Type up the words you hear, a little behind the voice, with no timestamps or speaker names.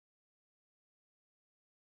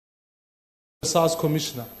SARS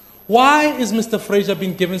Commissioner. Why is Mr. Fraser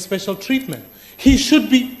being given special treatment? He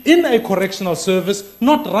should be in a correctional service,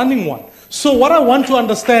 not running one. So what I want to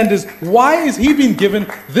understand is, why is he being given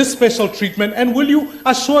this special treatment, and will you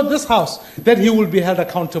assure this House that he will be held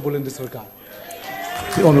accountable in this regard?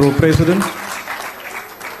 The Honourable President.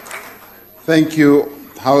 Thank you,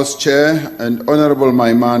 House Chair and Honourable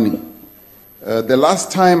Maimani. The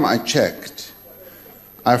last time I checked,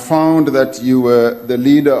 I found that you were the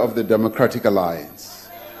leader of the Democratic Alliance.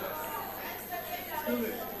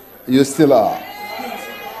 You still are.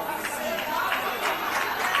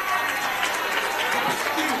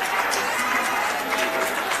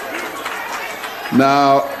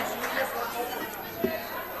 Now,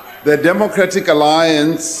 the Democratic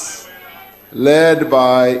Alliance, led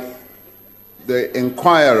by the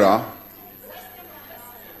inquirer,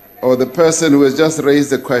 or the person who has just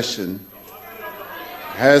raised the question,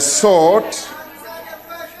 has sought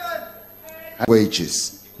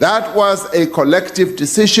wages. That was a collective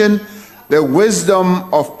decision, the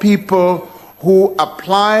wisdom of people who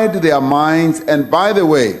applied their minds. And by the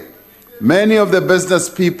way, many of the business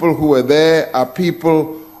people who were there are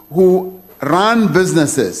people who run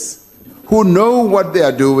businesses, who know what they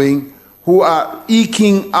are doing, who are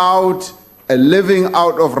eking out a living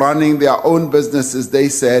out of running their own businesses. They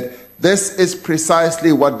said, this is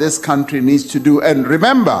precisely what this country needs to do. And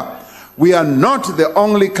remember, we are not the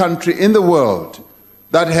only country in the world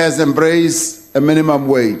that has embraced a minimum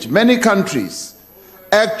wage. Many countries,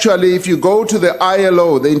 actually, if you go to the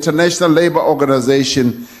ILO, the International Labour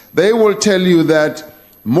Organization, they will tell you that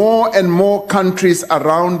more and more countries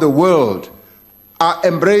around the world are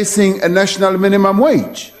embracing a national minimum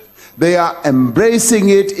wage. They are embracing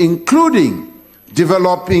it, including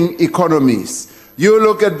developing economies. You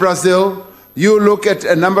look at Brazil, you look at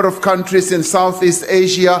a number of countries in Southeast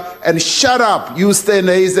Asia, and shut up, you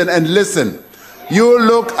Steenhuisen, and listen. You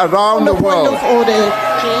look around the world. Point of order,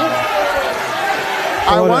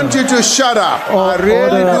 I want you to shut up. I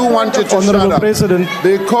really do want you to shut up. President.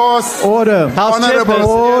 Because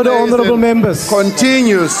Honourable members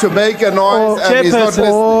continues to make a noise and he's not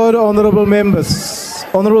listening. Honourable members.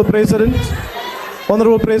 Honourable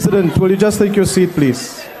President, will you just take your seat,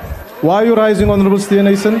 please? Why are you rising, Honourable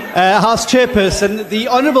Steenhuisen? House Chairperson, the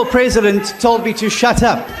Honourable President told me to shut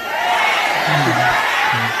up.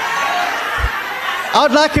 I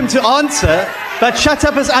would like him to answer, but shut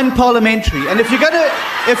up is unparliamentary. And if you're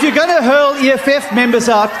going to hurl EFF members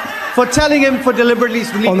out for telling him for deliberately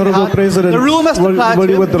leaving Honourable President, the rule must apply to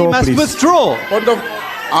him. He must withdraw.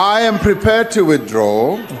 I am prepared to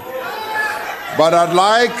withdraw, but I'd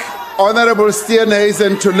like Honourable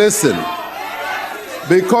Steenhuisen to listen.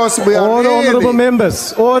 Because we are Honourable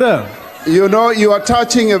members, order. You know, you are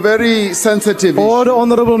touching a very sensitive issue.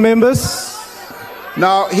 Honourable members.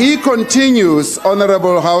 Now, he continues,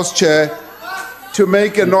 Honourable House Chair, to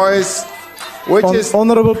make a noise, which is...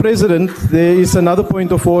 Honourable President, there is another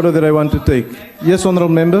point of order that I want to take. Yes,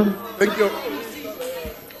 Honourable Member. Thank you.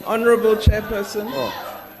 Honourable Chairperson,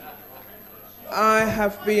 I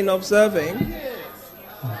have been observing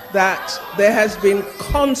that there has been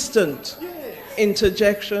constant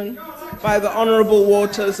interjection by the Honourable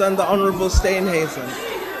Waters and the Honourable Steenhuisen.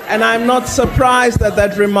 And I'm not surprised that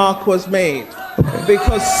that remark was made,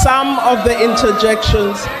 because some of the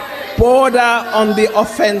interjections border on the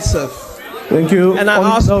offensive. Thank you. And I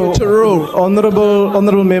ask you to rule.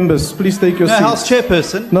 Honourable members, please take your seats. House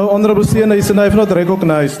Chairperson. No, Honourable Steenhuisen, I have not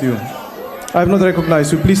recognized you. I have not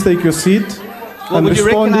recognized you. Please take your seat. Well, would you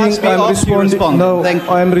recognize me after you respond? No,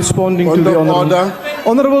 I am responding to the Honourable.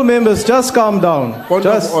 Honourable members, just calm down.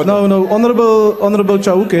 Honourable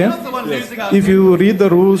Chauke, if you read the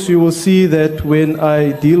rules, you will see that when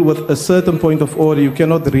I deal with a certain point of order, you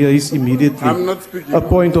cannot raise immediately a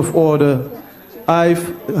point of order. I've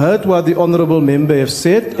heard what the Honourable member has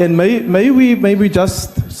said, and may we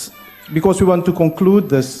just, because we want to conclude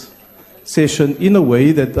this session in a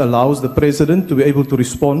way that allows the President to be able to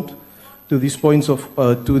respond to these points of,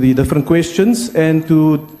 to the different questions, and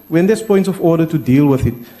to, when there's points of order, to deal with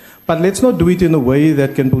it. But let's not do it in a way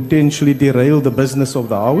that can potentially derail the business of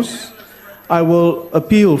the House. I will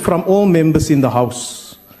appeal from all members in the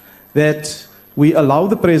House that we allow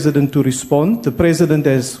the President to respond. The President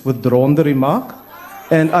has withdrawn the remark,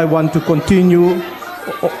 and I want to continue.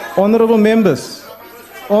 Honourable members,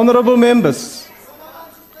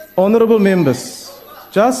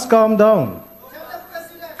 just calm down.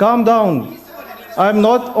 Calm down. I'm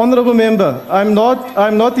not, Honourable Member, I'm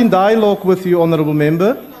not in dialogue with you, Honourable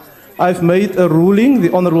Member. I've made a ruling.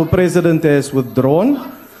 The Honourable President has withdrawn.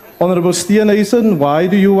 Honourable Steenhuisen, why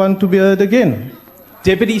do you want to be heard again?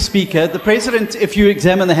 Deputy Speaker, the President, if you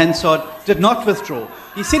examine the Hansard, did not withdraw.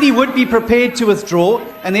 He said he would be prepared to withdraw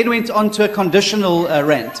and then went on to a conditional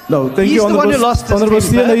rant. No, thank He's you, the one who lost his temper.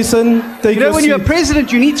 Steenhuisen, take You know, your when seat. you're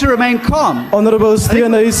President, you need to remain calm. Honourable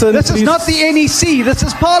Steenhuisen, This is not the NEC, this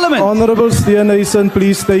is Parliament. Honourable Steenhuisen,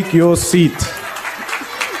 please take your seat.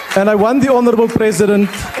 And I want the Honourable President,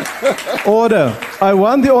 order. I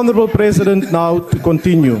want the Honourable President now to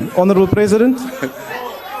continue. Honourable President.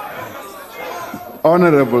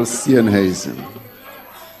 Honourable Steenhuisen,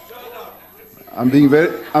 I'm being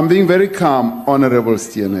very calm, Honourable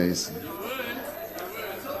Steenhuisen.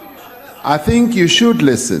 I think you should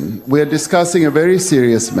listen. We are discussing a very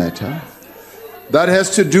serious matter that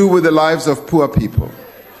has to do with the lives of poor people.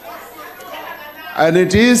 And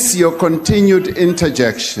it is your continued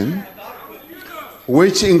interjection,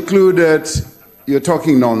 which included, you're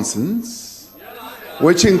talking nonsense,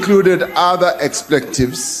 which included other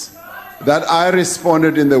expletives, that I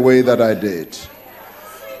responded in the way that I did.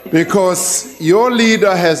 Because your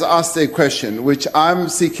leader has asked a question which I'm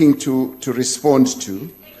seeking to respond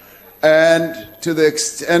to, and to the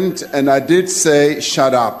extent, and I did say,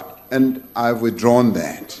 shut up, and I've withdrawn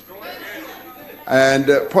that. And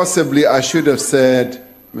possibly I should have said,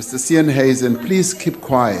 Mr. Steenhuisen, please keep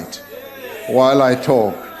quiet while I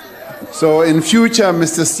talk. So in future,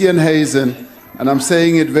 Mr. Steenhuisen, and I'm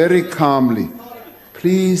saying it very calmly,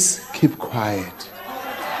 please keep quiet.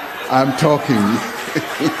 I'm talking.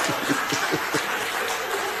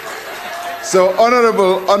 So,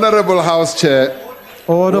 Honourable House Chair.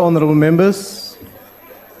 Order, Honourable Members.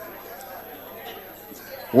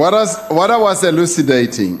 What I was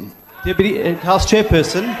elucidating. Deputy House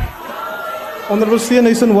Chairperson. Honourable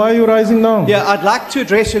Steenhuisen, why are you rising now? Yeah, I'd like to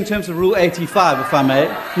address you in terms of Rule 85, if I may.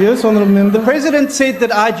 Yes, Honourable Member. The President said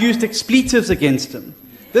that I'd used expletives against him.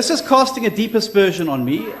 This is casting a deep aspersion on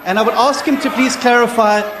me, and I would ask him to please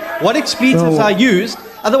clarify what expletives I used.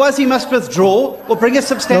 Otherwise, he must withdraw or bring a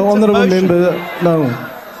substantive Honourable motion. Member, no.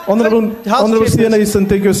 Honourable Steenhuisen,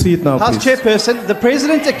 take your seat now, House please. Chairperson, the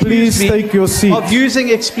President accused me take your seat. of using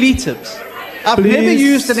expletives. I've never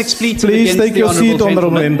used an expletive against take the your seat,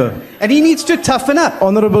 Honourable gentleman. Member. And he needs to toughen up.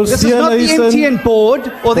 Honourable This is not the Steenhuisen, MTN board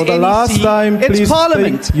or the for the NEC. last time, please it's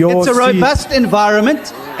Parliament. take your It's a seat. robust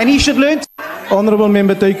environment, and he should learn. Honourable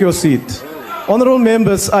Member, take your seat. Honourable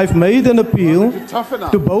Members, I've made an appeal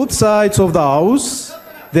to both sides of the House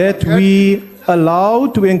that we allow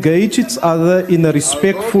to engage each other in a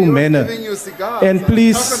respectful manner. And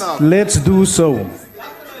please, let's do so.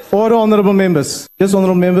 Order, Honourable Members. Yes,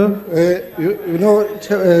 Honourable Member. You know,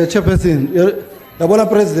 Chairperson, the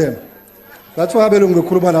President, that's why I'm going to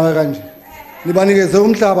Kurban Arrange. Libanese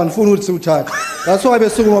umhlaba ndifuna ukuthi uthathe. That's why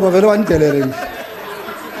besukuma bavele wandelela nje.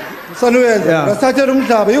 Sanuyenza, basathatha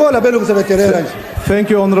umhlaba, yiwo labelungu sebedelela nje. Thank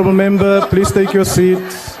you, Honourable Member. Please take your seat.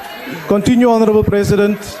 Continue, Honourable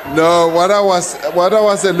President. No, what I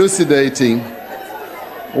was elucidating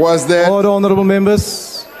was that Order, Honourable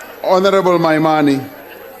Members. Honourable Maimani,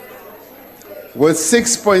 with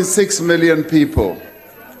 6.6 million people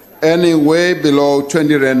earning way below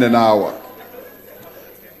 20 rand an hour,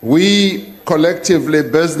 we collectively,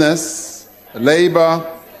 business, labor,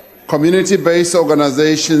 community-based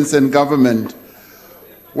organizations and government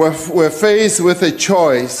were faced with a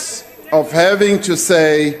choice of having to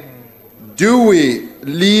say, do we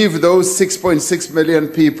leave those 6.6 million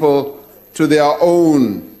people to their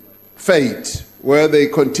own fate, where they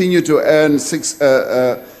continue to earn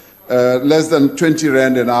less than 20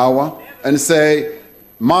 rand an hour, and say,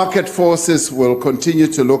 market forces will continue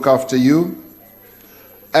to look after you?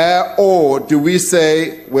 Or do we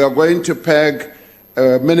say we are going to peg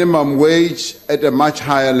a minimum wage at a much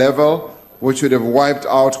higher level, which would have wiped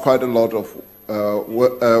out quite a lot of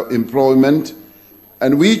employment?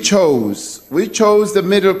 And we chose the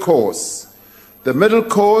middle course. The middle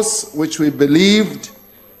course, which we believed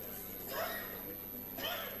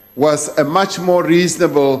was a much more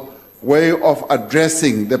reasonable way of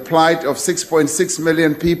addressing the plight of 6.6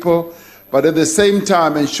 million people, but at the same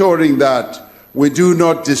time ensuring that we do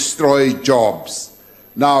not destroy jobs.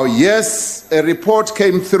 Now, yes, a report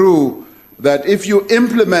came through that if you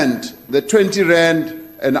implement the 20 rand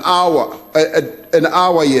an hour,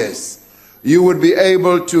 yes, you would be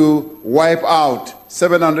able to wipe out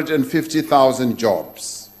 750,000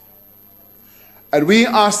 jobs. And we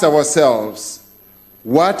asked ourselves,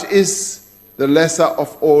 what is the lesser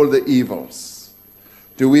of all the evils?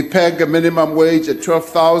 Do we peg a minimum wage at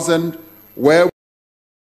 12,000, where